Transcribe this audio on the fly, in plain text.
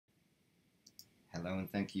Hello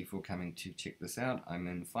and thank you for coming to check this out. I'm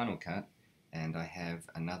in Final Cut and I have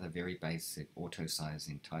another very basic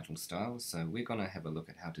auto-sizing title style. So we're going to have a look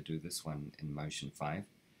at how to do this one in Motion 5.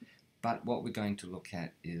 But what we're going to look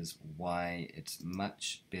at is why it's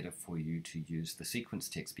much better for you to use the sequence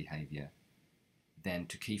text behavior than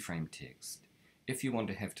to keyframe text if you want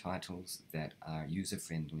to have titles that are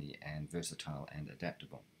user-friendly and versatile and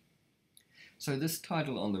adaptable. So this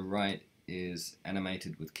title on the right is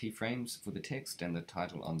animated with keyframes for the text, and the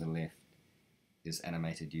title on the left is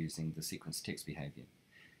animated using the sequence text behavior.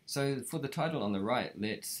 So for the title on the right,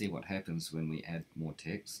 let's see what happens when we add more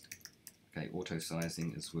text. Okay,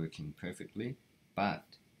 auto-sizing is working perfectly, but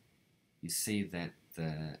you see that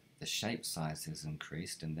the shape size has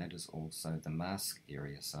increased, and that is also the mask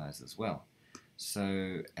area size as well.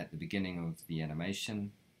 So at the beginning of the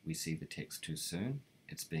animation, we see the text too soon.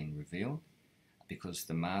 It's being revealed because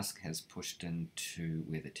the mask has pushed into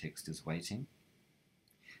where the text is waiting,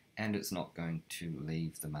 and it's not going to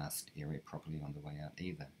leave the masked area properly on the way out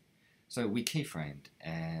either. So we keyframed,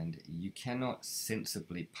 and you cannot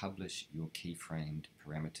sensibly publish your keyframed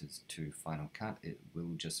parameters to Final Cut. It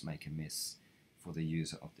will just make a mess for the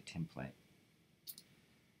user of the template.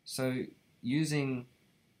 So using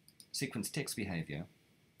sequence text behavior,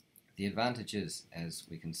 the advantage is, as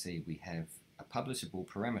we can see, we have a publishable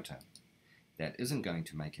parameter that isn't going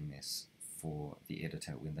to make a mess for the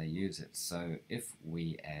editor when they use it. So if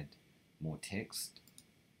we add more text,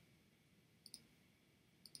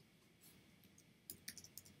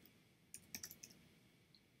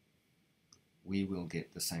 we will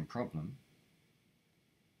get the same problem.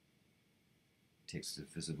 Text is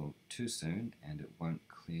visible too soon and it won't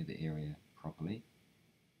clear the area properly.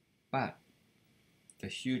 But the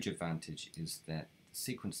huge advantage is that the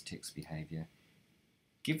sequence text behavior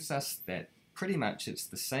gives us that pretty much it's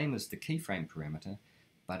the same as the keyframe parameter,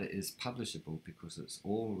 but it is publishable because it's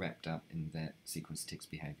all wrapped up in that sequence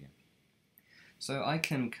text behavior. So I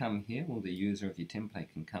can come here, or the user of your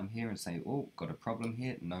template can come here and say, oh, got a problem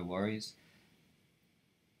here, no worries.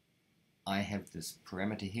 I have this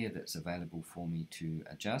parameter here that's available for me to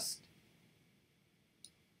adjust.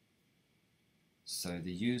 So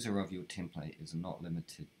the user of your template is not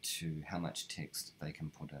limited to how much text they can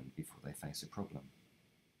put in before they face a problem.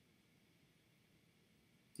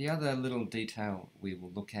 The other little detail we will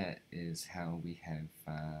look at is how we have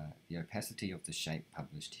the opacity of the shape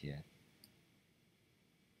published here.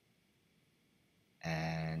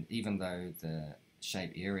 And even though the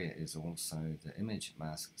shape area is also the image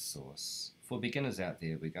mask source, for beginners out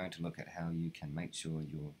there, we're going to look at how you can make sure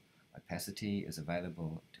your opacity is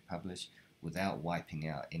available to publish without wiping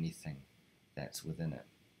out anything that's within it.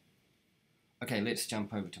 Okay, let's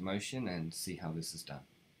jump over to Motion and see how this is done.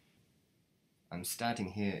 I'm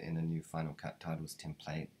starting here in a new Final Cut Titles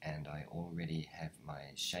template, and I already have my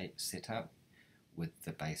shape set up with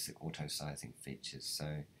the basic auto-sizing features.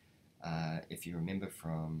 So if you remember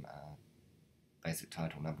from basic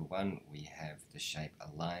title number 1, we have the shape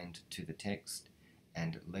aligned to the text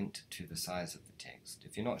and linked to the size of the text.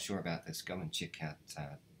 If you're not sure about this, go and check out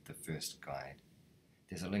the first guide.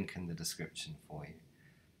 There's a link in the description for you.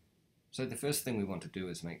 So the first thing we want to do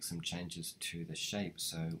is make some changes to the shape.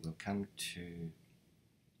 So we'll come to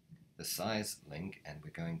the size link, and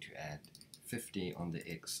we're going to add 50 on the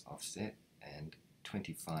X offset and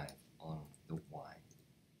 25 on the Y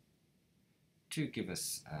to give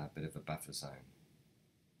us a bit of a buffer zone.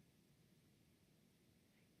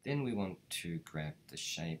 Then we want to grab the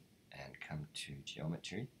shape and come to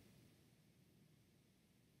geometry.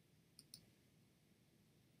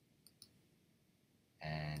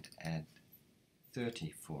 And add 30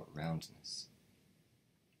 for roundness.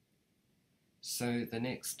 So the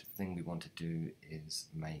next thing we want to do is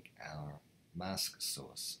make our mask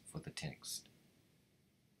source for the text.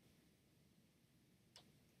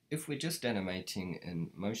 If we're just animating in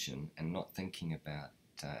Motion and not thinking about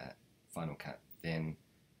Final Cut, then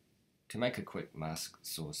to make a quick mask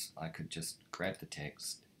source, I could just grab the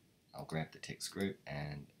text. I'll grab the text group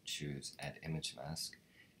and choose Add Image Mask.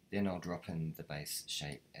 Then I'll drop in the base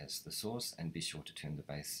shape as the source and be sure to turn the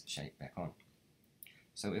base shape back on.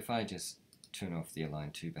 So if I just turn off the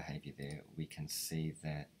Align To behavior there, we can see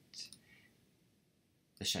that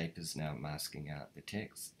the shape is now masking out the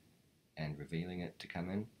text and revealing it to come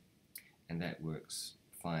in, and that works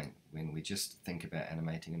fine when we just think about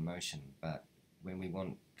animating in Motion. But when we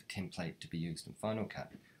want the template to be used in Final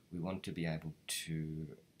Cut, we want to be able to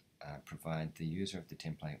provide the user of the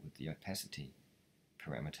template with the opacity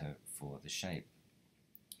parameter for the shape.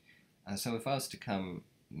 So if I was to come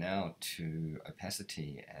now to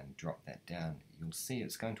opacity and drop that down, you'll see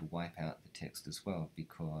it's going to wipe out the text as well,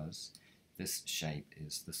 because this shape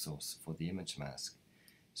is the source for the image mask.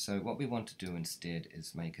 So what we want to do instead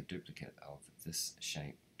is make a duplicate of this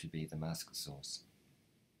shape to be the mask source.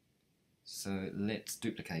 So let's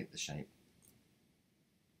duplicate the shape.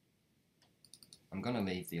 I'm going to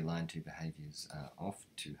leave the align to behaviors off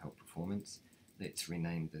to help performance. Let's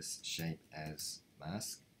rename this shape as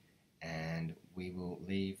mask, and we will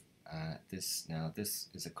leave this. Now this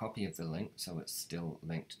is a copy of the link, so it's still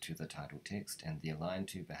linked to the title text, and the align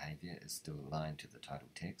to behavior is still aligned to the title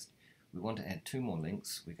text. We want to add two more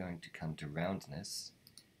links. We're going to come to roundness,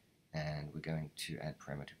 and we're going to add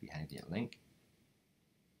parameter behavior link,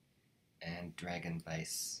 and drag in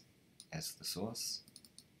base as the source.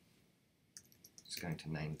 Just going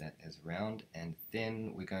to name that as round, and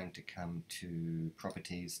then we're going to come to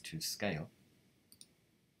properties to scale,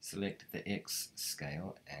 select the X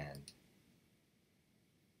scale and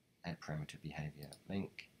add parameter behavior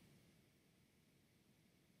link,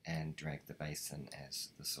 and drag the base in as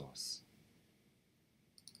the source.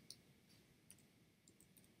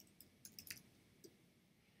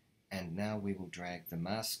 And now we will drag the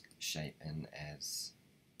mask shape in as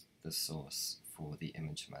the source for the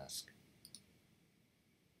image mask.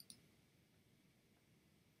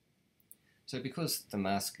 So because the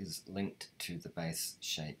mask is linked to the base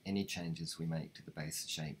shape, any changes we make to the base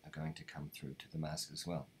shape are going to come through to the mask as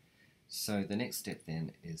well. So the next step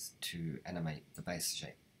then is to animate the base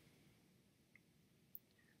shape.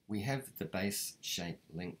 We have the base shape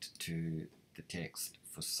linked to the text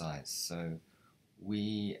for size, so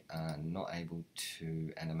we are not able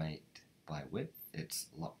to animate by width. It's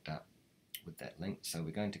locked up with that link. So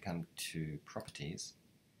we're going to come to properties,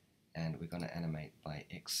 and we're going to animate by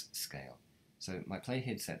X scale. So my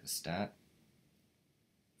playhead's at the start.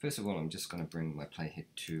 First of all, I'm just going to bring my playhead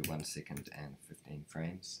to 1 second and 15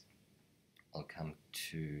 frames. I'll come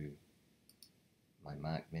to my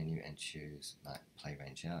mark menu and choose mark play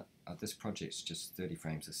range out. This project's just 30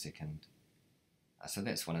 frames a second, so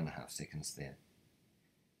that's 1.5 seconds there.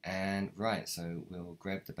 And right, so we'll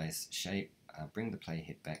grab the base shape, bring the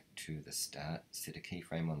playhead back to the start, set a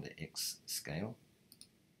keyframe on the X scale,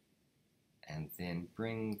 and then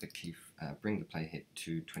bring the playhead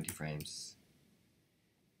to 20 frames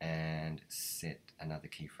and set another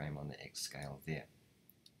keyframe on the X scale there.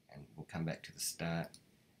 And we'll come back to the start,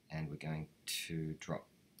 and we're going to drop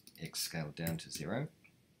X scale down to 0.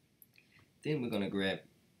 Then we're going to grab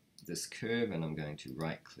this curve, and I'm going to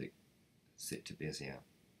right click, set to Bezier.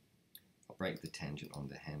 I'll break the tangent on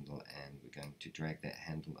the handle, and we're going to drag that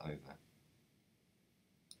handle over.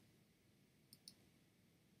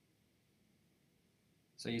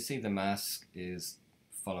 So you see the mask is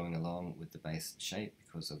following along with the base shape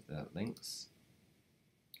because of the links.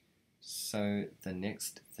 So the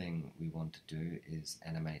next thing we want to do is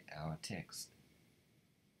animate our text.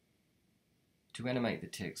 To animate the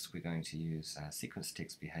text, we're going to use sequence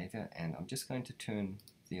text behavior, and I'm just going to turn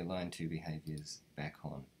the align to behaviors back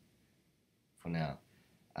on for now.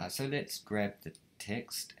 So let's grab the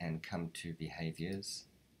text and come to behaviors,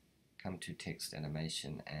 come to text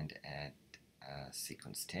animation, and add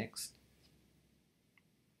sequence text.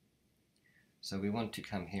 So we want to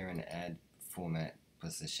come here and add format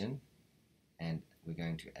position, and we're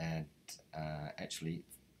going to add, actually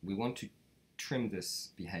we want to trim this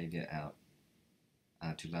behavior out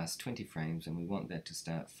to last 20 frames, and we want that to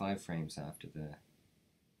start 5 frames after the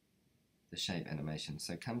shape animation.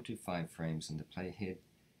 So come to 5 frames in the playhead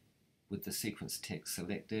with the sequence text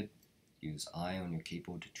selected, use I on your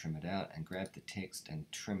keyboard to trim it out, and grab the text and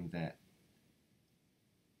trim that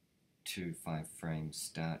to 5 frames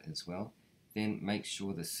start as well. Then make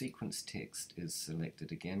sure the sequence text is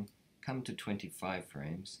selected again, come to 25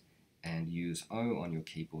 frames and use O on your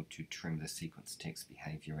keyboard to trim the sequence text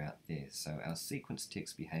behavior out there. So our sequence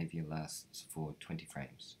text behavior lasts for 20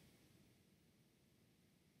 frames.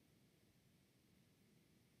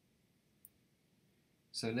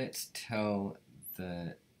 So let's tell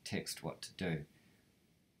the text what to do.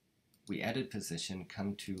 We added position,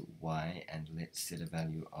 come to Y, and let's set a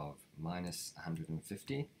value of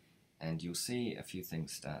 -150, and you'll see a few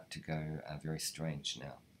things start to go very strange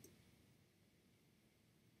now.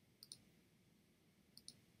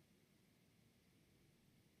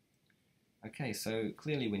 Okay, so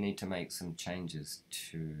clearly we need to make some changes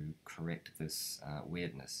to correct this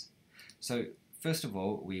weirdness. So first of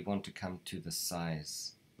all, we want to come to the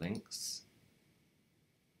size links,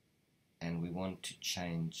 and we want to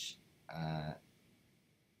change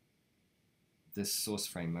this source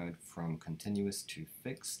frame mode from continuous to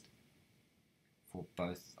fixed for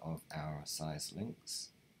both of our size links.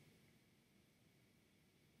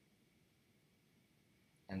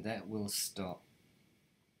 And that will stop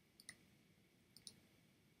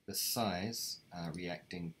the size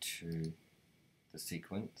reacting to the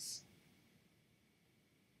sequence.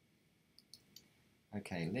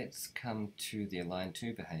 Okay, let's come to the align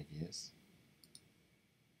to behaviors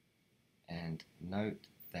and note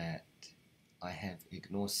that I have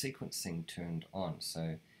ignore sequencing turned on.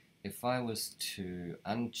 So if I was to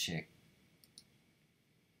uncheck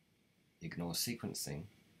ignore sequencing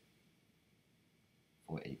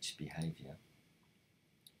for each behavior,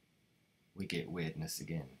 we get weirdness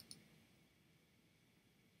again.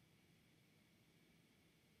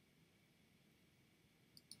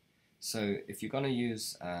 So if you're going to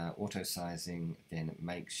use auto-sizing, then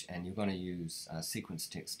and you're going to use sequence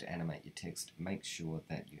text to animate your text, make sure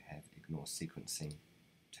that you have ignore sequencing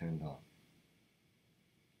turned on.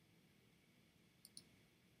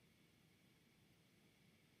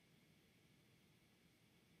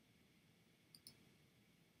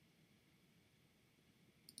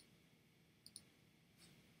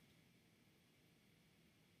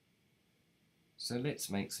 So let's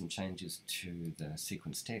make some changes to the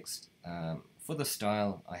sequence text. For the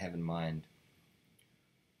style I have in mind,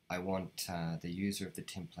 I want the user of the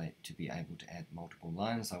template to be able to add multiple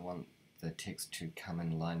lines. I want the text to come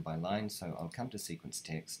in line by line, so I'll come to sequence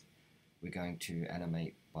text. We're going to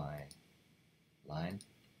animate by line.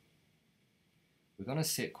 We're going to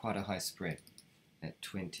set quite a high spread at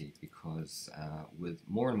 20 because with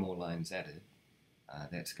more and more lines added,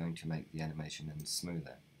 that's going to make the animation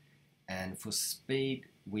smoother. And for speed,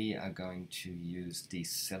 we are going to use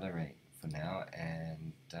decelerate for now.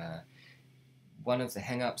 And one of the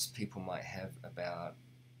hang-ups people might have about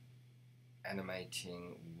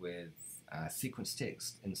animating with sequence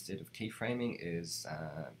text instead of keyframing is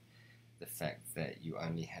the fact that you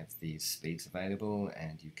only have these speeds available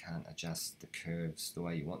and you can't adjust the curves the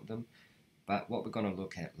way you want them. But what we're going to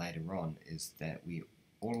look at later on is that we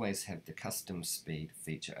always have the custom speed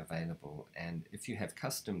feature available, and if you have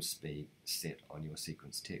custom speed set on your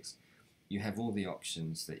sequence text, you have all the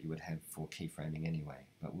options that you would have for keyframing anyway,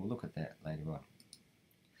 but we'll look at that later on.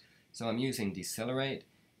 So I'm using decelerate,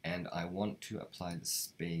 and I want to apply the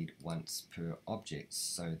speed once per object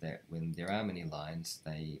so that when there are many lines,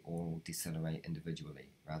 they all decelerate individually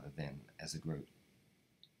rather than as a group.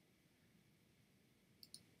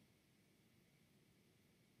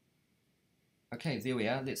 Okay, there we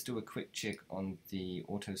are. Let's do a quick check on the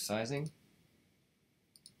auto sizing.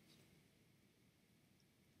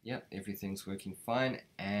 Yep, everything's working fine.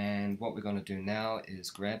 And what we're going to do now is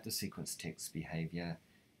grab the sequence text behavior,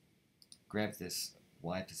 grab this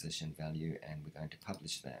Y position value, and we're going to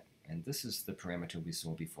publish that. And this is the parameter we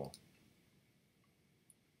saw before.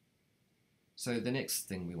 So the next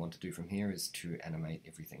thing we want to do from here is to animate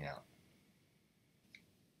everything out.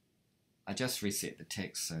 I just reset the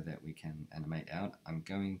text so that we can animate out. I'm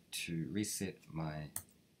going to reset my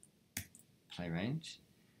play range,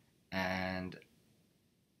 and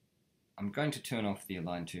I'm going to turn off the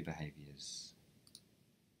align to behaviors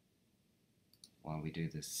while we do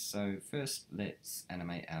this. So first let's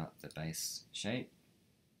animate out the base shape.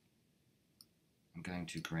 I'm going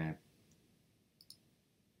to grab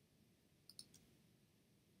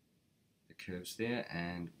the curves there,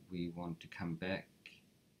 and we want to come back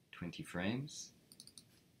 20 frames,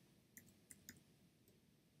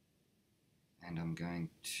 and I'm going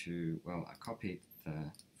to, well, I copied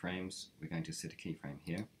the frames. We're going to set a keyframe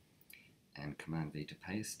here and Command V to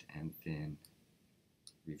paste, and then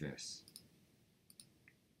reverse.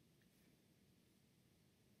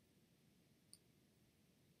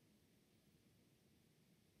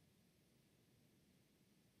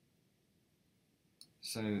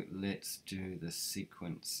 So let's do the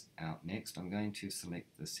sequence out next. I'm going to select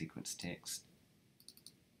the sequence text.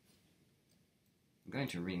 I'm going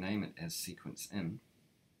to rename it as sequence in,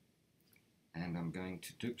 and I'm going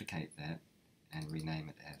to duplicate that and rename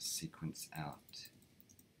it as sequence out.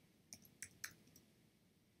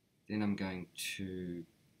 Then I'm going to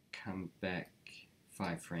come back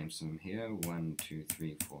 5 frames from here, 1, 2,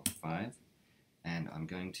 3, 4, 5. And I'm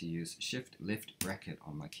going to use Shift left bracket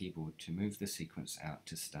on my keyboard to move the sequence out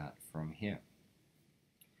to start from here,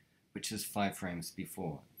 which is 5 frames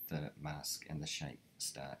before the mask and the shape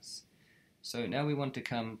starts. So now we want to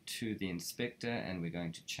come to the inspector, and we're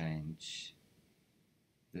going to change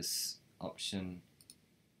this option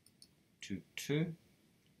to 2.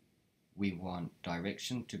 We want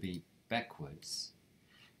direction to be backwards.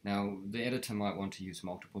 Now, the editor might want to use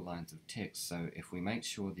multiple lines of text, so if we make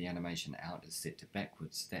sure the animation out is set to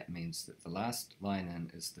backwards, that means that the last line in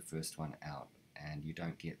is the first one out, and you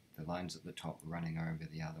don't get the lines at the top running over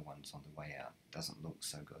the other ones on the way out. Doesn't look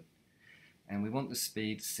so good. And we want the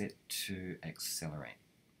speed set to accelerate.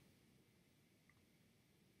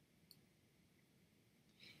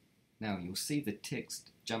 Now you'll see the text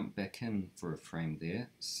jump back in for a frame there,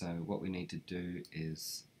 so what we need to do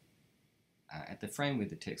is at the frame where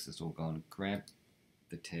the text is all gone, grab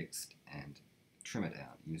the text and trim it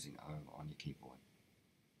out using O on your keyboard.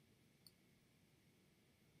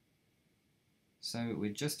 So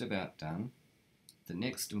we're just about done. The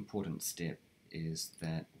next important step is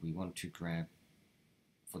that we want to grab,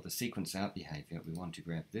 for the sequence out behavior, we want to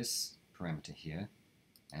grab this parameter here,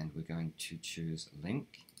 and we're going to choose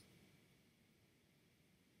link,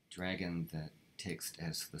 drag in the text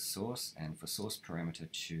as the source, and for source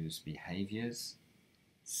parameter choose behaviors,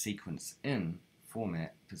 sequence in,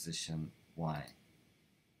 format, position, Y.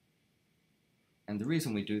 And the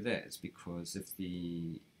reason we do that is because if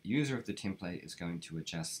the user of the template is going to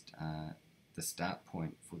adjust the start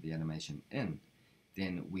point for the animation in,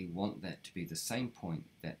 then we want that to be the same point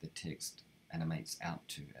that the text animates out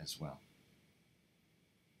to as well.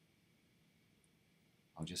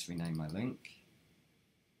 I'll just rename my link.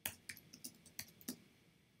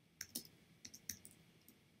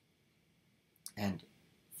 And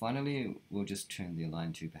finally, we'll just turn the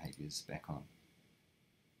align to behaviors back on.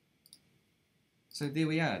 So there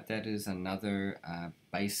we are. That is another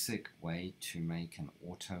basic way to make an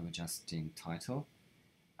auto-adjusting title.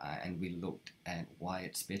 And we looked at why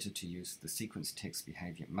it's better to use the sequence text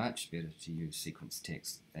behavior, much better to use sequence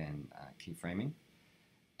text than keyframing.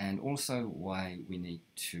 And also why we need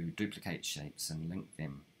to duplicate shapes and link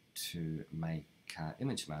them to make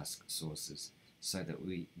image mask sources so that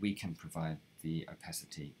we can provide the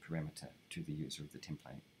opacity parameter to the user of the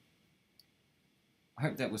template. I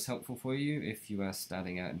hope that was helpful for you if you are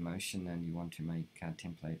starting out in Motion and you want to make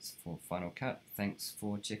templates for Final Cut. Thanks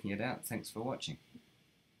for checking it out. Thanks for watching.